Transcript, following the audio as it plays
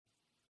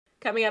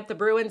Coming up, the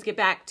Bruins get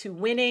back to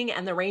winning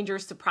and the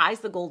Rangers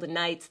surprise the Golden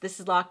Knights. This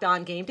is Locked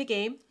On Game to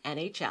Game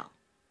NHL.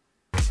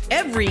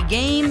 Every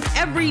game,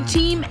 every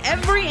team,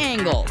 every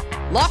angle.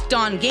 Locked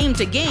On Game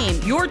to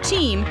Game, your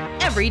team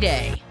every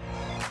day.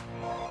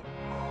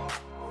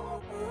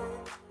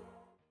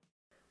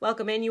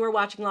 Welcome in. You are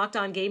watching Locked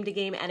On Game to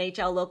Game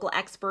NHL. Local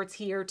experts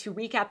here to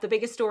recap the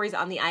biggest stories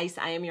on the ice.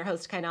 I am your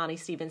host, Kainani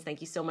Stevens.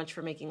 Thank you so much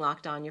for making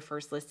Locked On your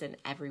first listen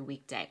every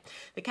weekday.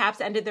 The Caps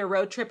ended their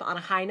road trip on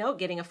a high note,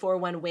 getting a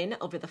 4-1 win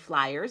over the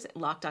Flyers.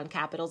 Locked On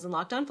Capitals and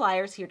Locked On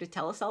Flyers here to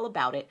tell us all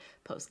about it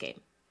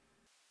post-game.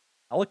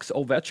 Alex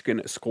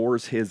Ovechkin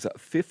scores his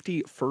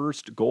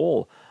 51st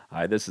goal.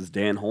 Hi, this is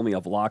Dan Holme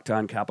of Locked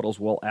On Capitals.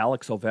 Well,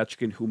 Alex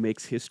Ovechkin, who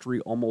makes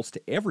history almost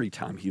every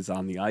time he's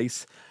on the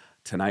ice,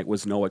 tonight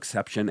was no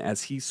exception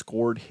as he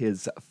scored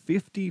his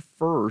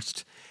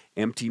 51st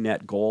empty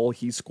net goal.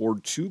 He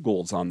scored 2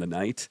 goals on the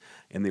night,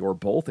 and they were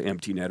both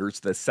empty netters.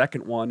 The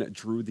second one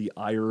drew the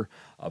ire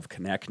of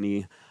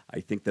Konechny. I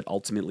think that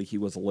ultimately he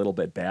was a little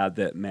bit mad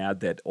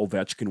that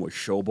Ovechkin was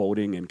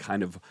showboating and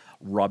kind of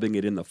rubbing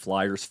it in the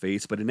Flyers'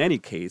 face. But in any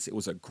case, it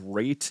was a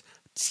great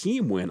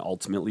team win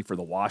ultimately for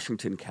the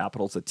Washington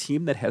Capitals, a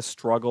team that has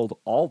struggled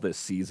all this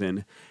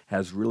season,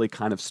 has really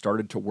kind of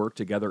started to work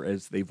together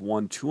as they've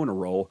won 2 in a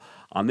row.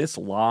 On this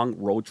long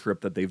road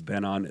trip that they've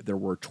been on, there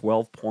were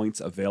 12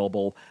 points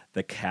available.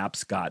 The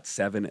Caps got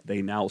 7.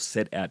 They now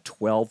sit at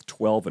 12,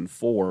 12, and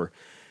 4.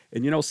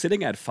 And, you know,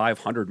 sitting at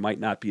 500 might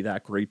not be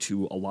that great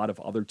to a lot of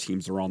other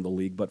teams around the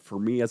league, but for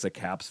me as a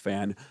Caps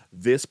fan,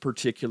 this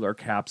particular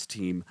Caps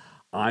team,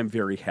 I'm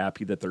very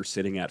happy that they're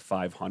sitting at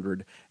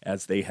 500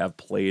 as they have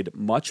played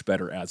much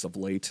better as of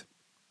late.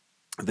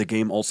 The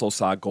game also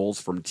saw goals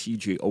from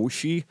TJ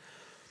Oshie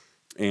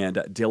and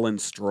Dylan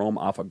Strome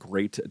off a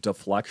great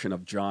deflection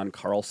of John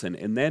Carlson.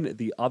 And then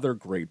the other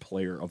great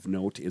player of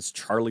note is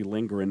Charlie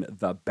Lindgren,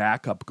 the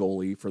backup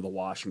goalie for the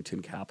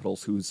Washington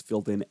Capitals, who's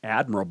filled in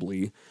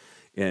admirably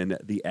in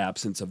the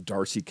absence of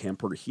Darcy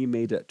Kemper. He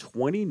made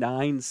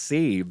 29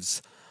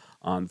 saves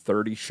on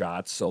 30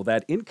 shots. So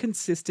that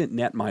inconsistent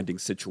net-minding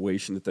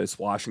situation that this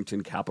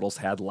Washington Capitals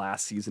had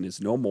last season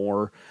is no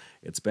more.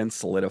 It's been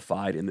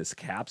solidified, and this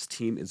Caps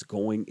team is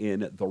going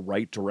in the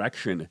right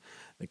direction.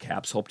 The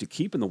Caps hope to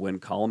keep in the win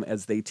column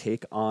as they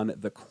take on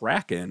the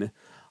Kraken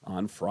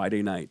on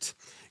Friday night.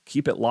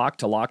 Keep it locked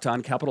to Locked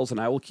On Capitals, and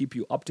I will keep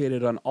you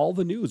updated on all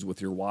the news with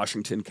your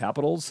Washington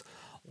Capitals.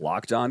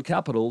 Locked On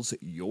Capitals,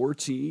 your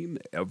team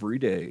every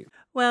day.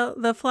 Well,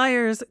 the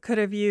Flyers could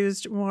have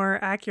used more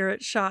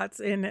accurate shots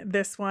in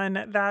this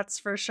one, that's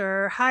for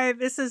sure. Hi,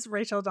 this is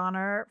Rachel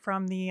Donner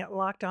from the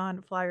Locked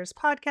On Flyers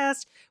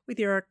podcast with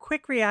your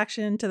quick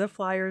reaction to the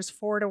Flyers'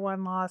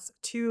 4-1 loss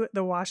to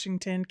the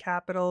Washington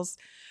Capitals.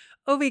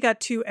 Ovi got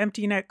 2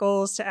 empty net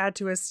goals to add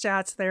to his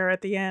stats there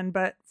at the end,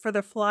 but for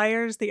the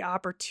Flyers, the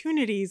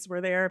opportunities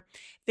were there.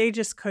 They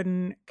just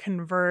couldn't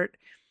convert.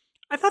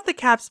 I thought the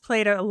Caps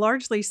played a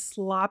largely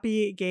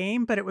sloppy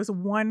game, but it was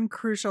one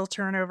crucial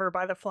turnover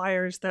by the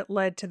Flyers that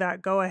led to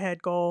that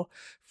go-ahead goal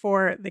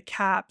for the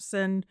Caps.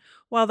 And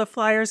while the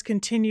Flyers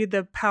continued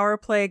the power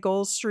play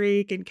goal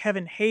streak and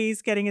Kevin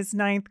Hayes getting his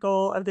 9th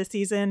goal of the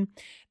season,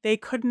 they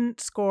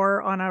couldn't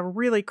score on a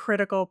really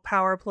critical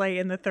power play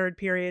in the 3rd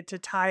period to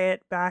tie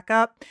it back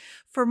up.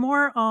 For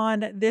more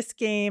on this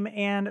game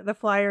and the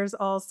Flyers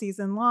all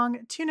season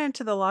long, tune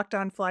into the Locked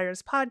On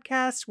Flyers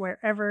podcast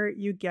wherever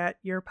you get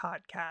your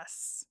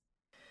podcasts.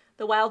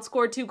 The Wild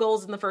scored 2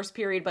 goals in the first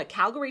period, but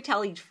Calgary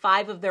tallied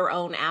 5 of their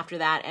own after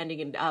that,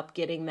 ending up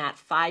getting that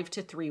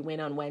 5-3 win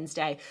on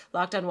Wednesday.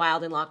 Locked On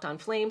Wild and Locked On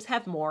Flames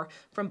have more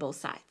from both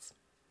sides.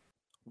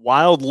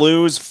 Wild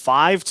lose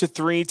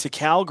 5-3 to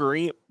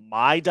Calgary.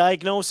 My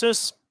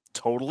diagnosis,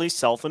 totally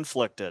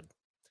self-inflicted.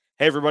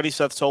 Hey everybody,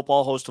 Seth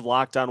Topal, host of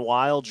Locked On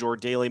Wild, your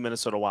daily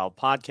Minnesota Wild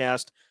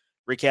podcast,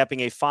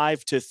 recapping a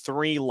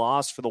 5-3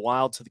 loss for the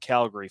Wild to the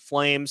Calgary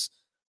Flames.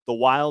 The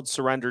Wild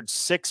surrendered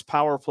 6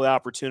 power play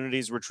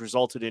opportunities, which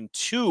resulted in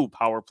 2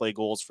 power play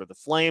goals for the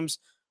Flames.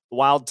 The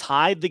Wild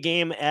tied the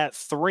game at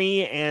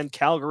 3, and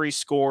Calgary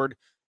scored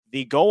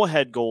the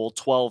go-ahead goal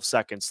 12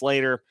 seconds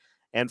later.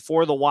 And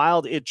for the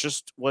Wild, it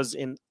just was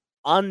an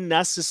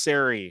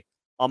unnecessary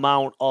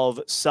amount of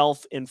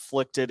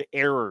self-inflicted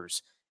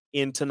errors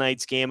in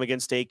tonight's game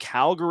against a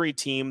Calgary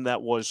team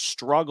that was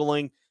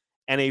struggling,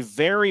 and a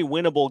very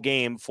winnable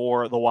game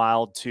for the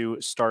Wild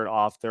to start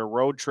off their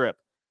road trip.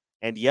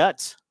 And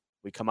yet,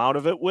 we come out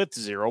of it with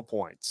 0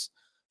 points.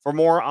 For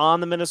more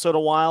on the Minnesota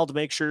Wild,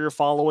 make sure you're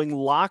following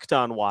Locked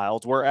On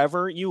Wild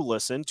wherever you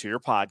listen to your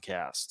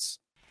podcasts.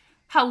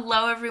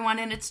 Hello everyone,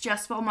 and it's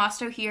Jess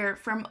Belmosto here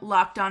from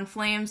Locked On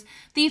Flames.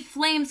 The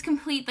Flames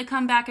complete the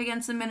comeback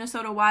against the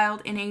Minnesota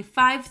Wild in a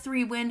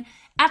 5-3 win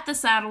at the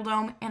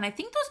Saddledome, and I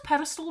think those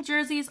pedestal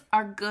jerseys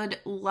are good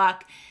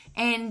luck.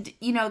 And,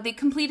 you know, they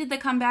completed the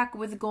comeback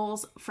with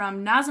goals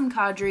from Nazem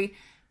Kadri,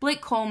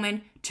 Blake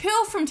Coleman,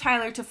 2 from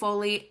Tyler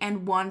Toffoli,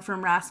 and 1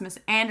 from Rasmus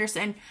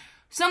Andersson.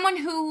 Someone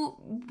who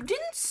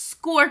didn't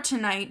score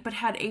tonight, but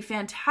had a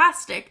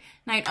fantastic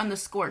night on the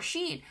score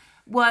sheet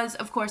was,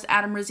 of course,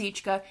 Adam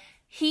Ruzicka.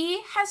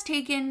 He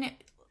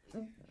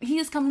he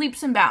has come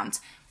leaps and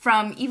bounds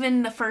from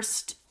even the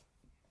first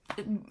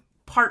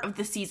part of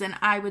the season.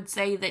 I would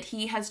say that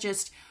he has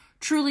just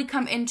truly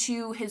come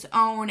into his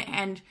own,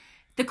 and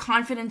the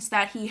confidence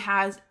that he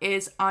has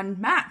is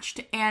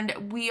unmatched.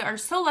 And we are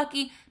so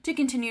lucky to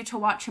continue to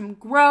watch him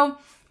grow.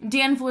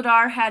 Dan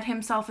Vladar had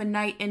himself a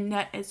night in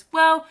net as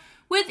well,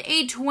 with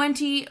a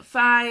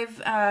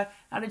 25 out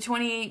of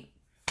 28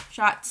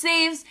 shot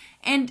saves,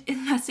 and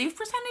that save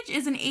percentage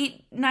is an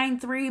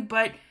 8.93,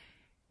 but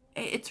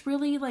it's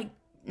really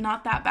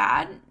not that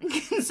bad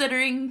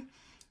considering,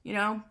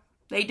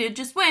 they did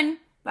just win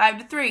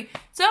 5-3.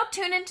 So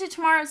tune into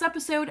tomorrow's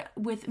episode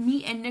with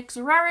me and Nick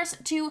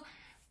Zararis to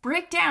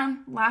break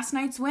down last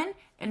night's win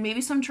and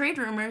maybe some trade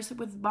rumors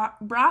with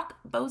Brock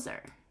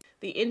Boeser.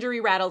 The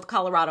injury-rattled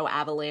Colorado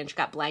Avalanche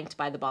got blanked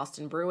by the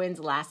Boston Bruins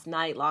last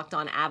night. Locked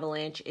On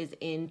Avalanche is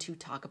in to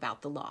talk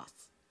about the loss.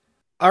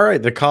 All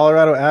right, the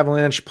Colorado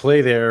Avalanche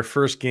play their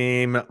first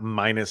game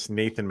minus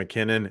Nathan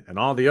MacKinnon and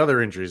all the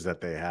other injuries that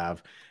they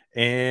have.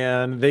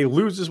 And they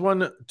lose this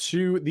one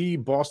to the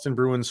Boston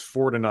Bruins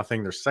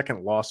 4-0, their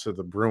second loss to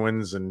the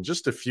Bruins in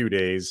just a few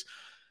days.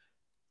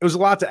 It was a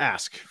lot to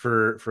ask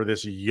for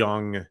this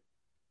young,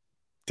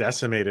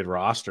 decimated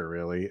roster,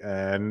 really.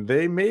 And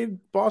they made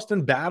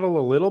Boston battle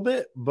a little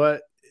bit,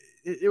 but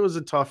it was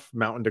a tough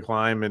mountain to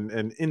climb.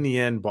 And in the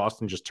end,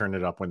 Boston just turned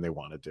it up when they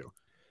wanted to.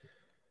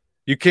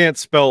 You can't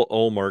spell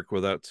Ullmark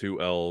without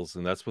two L's,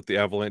 and that's what the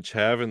Avalanche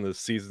have in the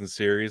season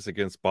series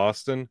against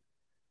Boston.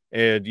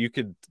 And you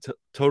could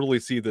totally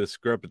see the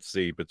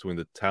discrepancy between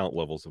the talent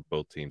levels of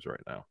both teams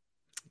right now.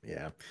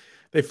 Yeah.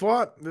 They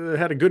fought,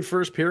 had a good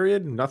first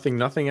period,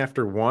 nothing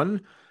after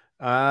one.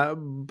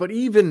 But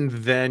even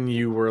then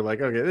you were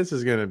like, okay, this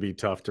is going to be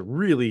tough to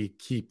really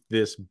keep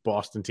this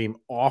Boston team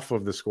off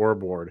of the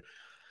scoreboard.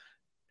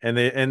 And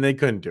they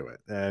couldn't do it.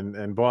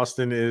 And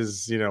Boston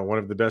is, one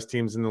of the best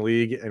teams in the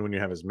league. And when you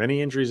have as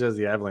many injuries as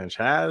the Avalanche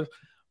have,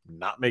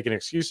 not making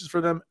excuses for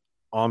them,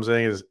 all I'm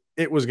saying is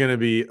it was going to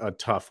be a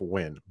tough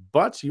win.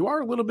 But you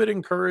are a little bit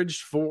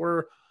encouraged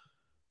for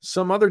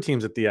some other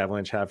teams that the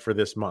Avalanche have for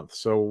this month.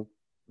 So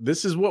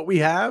this is what we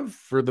have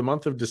for the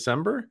month of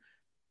December.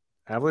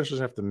 Avalanche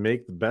just have to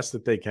make the best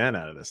that they can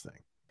out of this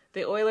thing.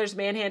 The Oilers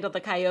manhandled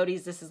the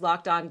Coyotes. This is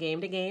Locked On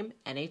Game to Game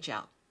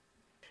NHL.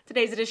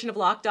 Today's edition of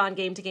Locked On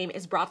Game to Game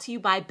is brought to you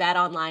by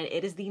BetOnline.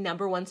 It is the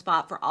 #1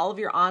 spot for all of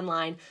your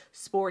online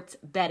sports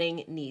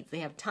betting needs. They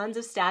have tons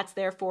of stats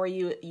there for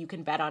you. You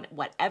can bet on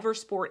whatever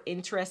sport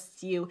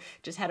interests you.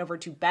 Just head over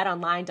to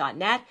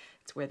betonline.net.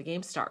 It's where the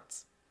game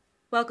starts.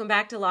 Welcome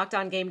back to Locked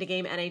On Game to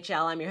Game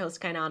NHL. I'm your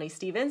host, Kainani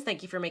Stevens.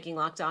 Thank you for making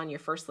Locked On your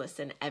first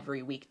listen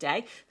every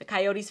weekday. The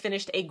Coyotes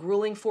finished a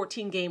grueling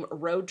 14-game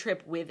road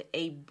trip with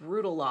a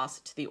brutal loss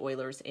to the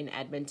Oilers in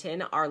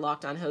Edmonton. Our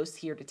Locked On host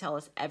here to tell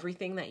us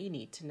everything that you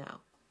need to know.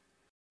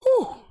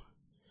 Whew.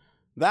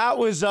 That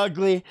was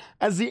ugly,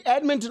 as the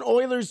Edmonton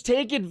Oilers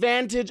take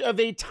advantage of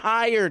a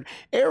tired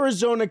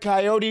Arizona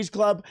Coyotes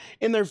club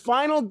in their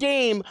final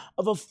game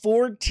of a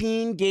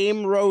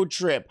 14-game road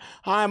trip.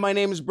 Hi, my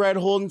name is Brett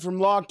Holden from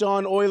Locked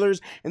On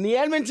Oilers, and the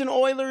Edmonton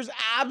Oilers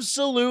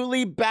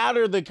absolutely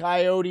batter the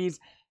Coyotes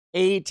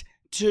 8-2.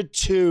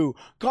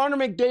 Connor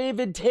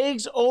McDavid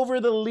takes over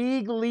the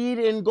league lead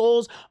in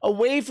goals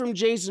away from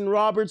Jason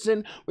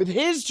Robertson with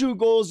his 2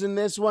 goals in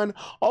this one,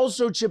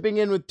 also chipping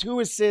in with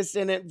 2 assists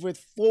in it with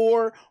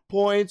 4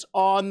 points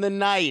on the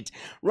night.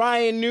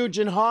 Ryan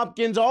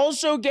Nugent-Hopkins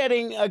also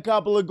getting a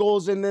couple of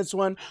goals in this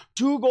one.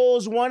 2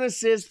 goals, 1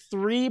 assist,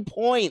 3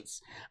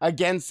 points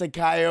against the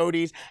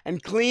Coyotes.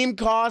 And Klim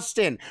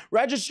Kostin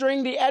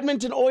registering the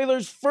Edmonton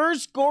Oilers'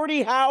 first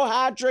Gordie Howe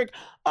hat trick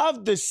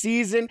of the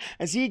season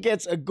as he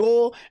gets a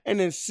goal, an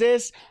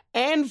assist,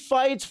 and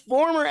fights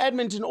former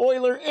Edmonton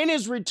Oiler in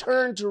his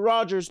return to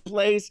Rogers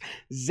Place,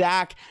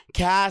 Zach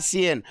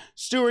Kassian.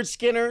 Stuart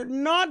Skinner,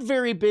 not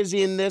very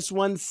busy in this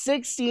one,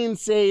 16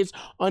 saves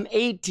on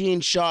 18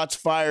 shots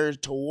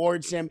fired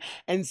towards him,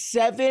 and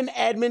 7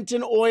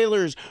 Edmonton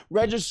Oilers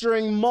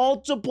registering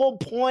multiple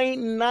point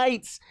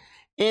nights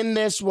in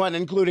this one,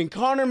 including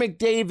Connor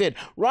McDavid,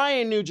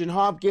 Ryan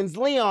Nugent-Hopkins,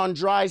 Leon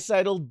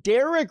Draisaitl,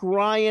 Derek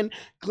Ryan,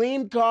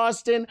 Klim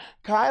Kostin,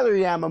 Kyler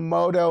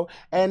Yamamoto,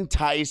 and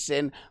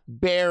Tyson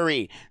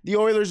Barrie. The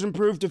Oilers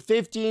improved to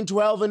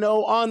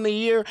 15-12-0 on the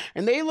year,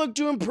 and they look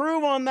to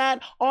improve on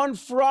that on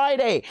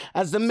Friday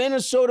as the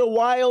Minnesota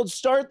Wild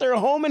start their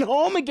home and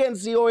home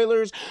against the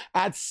Oilers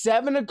at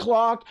 7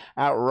 o'clock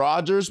at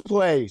Rogers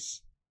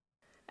Place.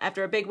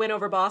 After a big win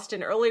over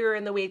Boston earlier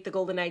in the week, the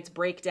Golden Knights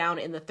break down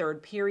in the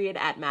third period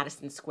at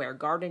Madison Square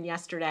Garden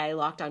yesterday.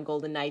 Locked On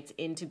Golden Knights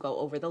in to go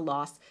over the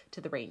loss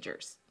to the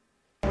Rangers.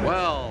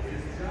 Well,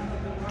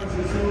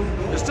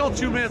 there's still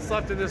 2 minutes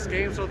left in this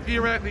game, so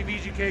theoretically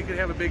VGK could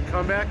have a big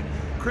comeback.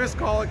 Chris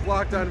Golick,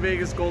 Locked On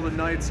Vegas Golden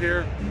Knights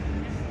here.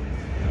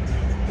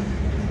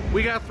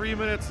 We got 3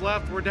 minutes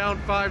left. We're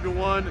down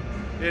 5-1.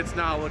 It's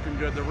not looking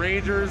good. The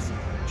Rangers,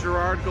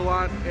 Gerard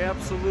Gallant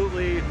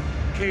absolutely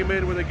came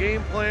in with a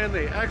game plan.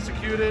 They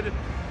executed.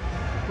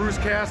 Bruce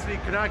Cassidy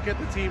could not get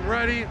the team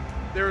ready.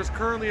 There is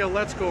currently a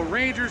Let's Go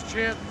Rangers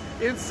chant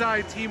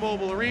inside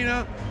T-Mobile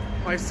Arena.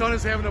 My son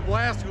is having a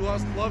blast, who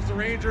loves the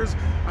Rangers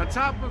on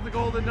top of the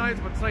Golden Knights,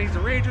 but tonight he's a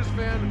Rangers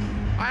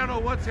fan. I don't know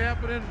what's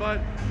happening, but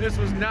this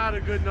was not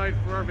a good night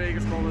for our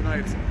Vegas Golden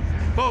Knights.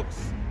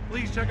 Folks,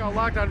 please check out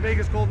Locked On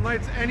Vegas Golden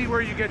Knights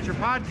anywhere you get your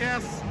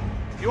podcasts.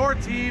 Your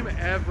team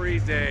every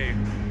day.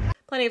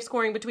 Plenty of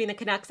scoring between the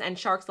Canucks and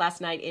Sharks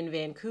last night in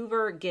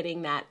Vancouver,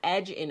 getting that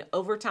edge in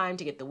overtime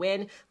to get the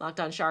win. Locked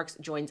On Sharks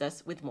joins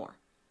us with more.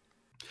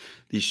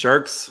 The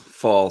Sharks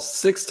fall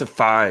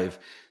 6-5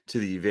 to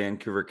the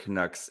Vancouver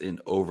Canucks in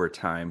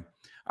overtime.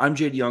 I'm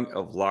JD Young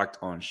of Locked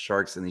On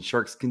Sharks, and the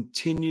Sharks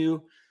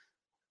continue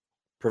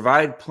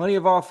provide plenty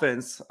of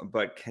offense,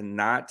 but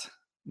cannot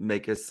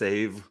make a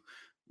save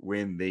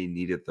when they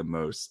need it the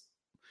most.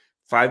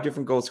 5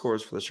 different goal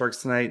scorers for the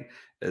Sharks tonight,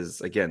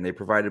 as again, they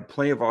provided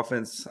plenty of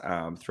offense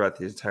throughout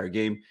the entire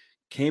game.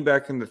 Came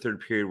back in the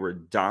third period, were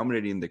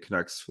dominating the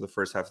Canucks for the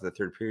first half of the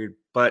third period,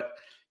 but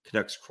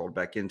Canucks crawled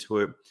back into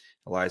it.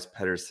 Elias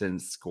Pettersson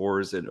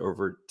scores in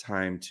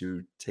overtime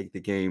to take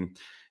the game.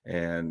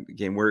 And a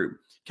game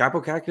where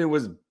Kaapo Kähkönen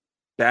was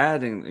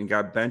bad and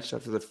got benched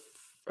after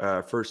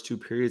the first 2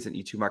 periods, and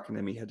Eetu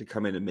Makiniemi had to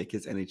come in and make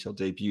his NHL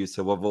debut.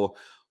 So we'll have a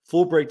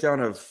full breakdown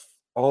of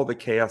all the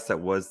chaos that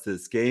was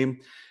this game,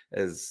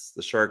 as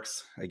the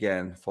Sharks,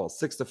 again, fall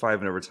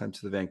 6-5 in overtime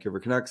to the Vancouver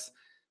Canucks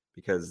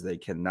because they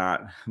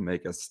cannot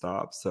make a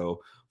stop.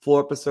 So full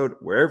episode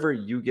wherever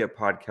you get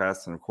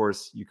podcasts, and of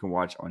course, you can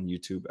watch on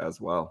YouTube as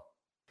well.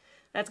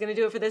 That's going to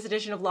do it for this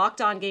edition of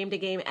Locked On Game to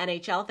Game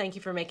NHL. Thank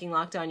you for making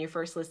Locked On your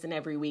first listen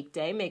every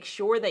weekday. Make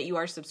sure that you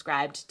are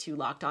subscribed to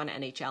Locked On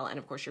NHL and,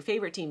 of course, your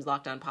favorite team's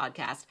Locked On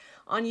podcast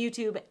on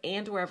YouTube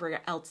and wherever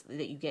else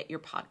that you get your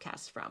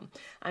podcasts from.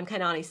 I'm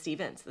Kainani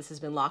Stevens. This has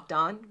been Locked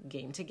On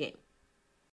Game to Game.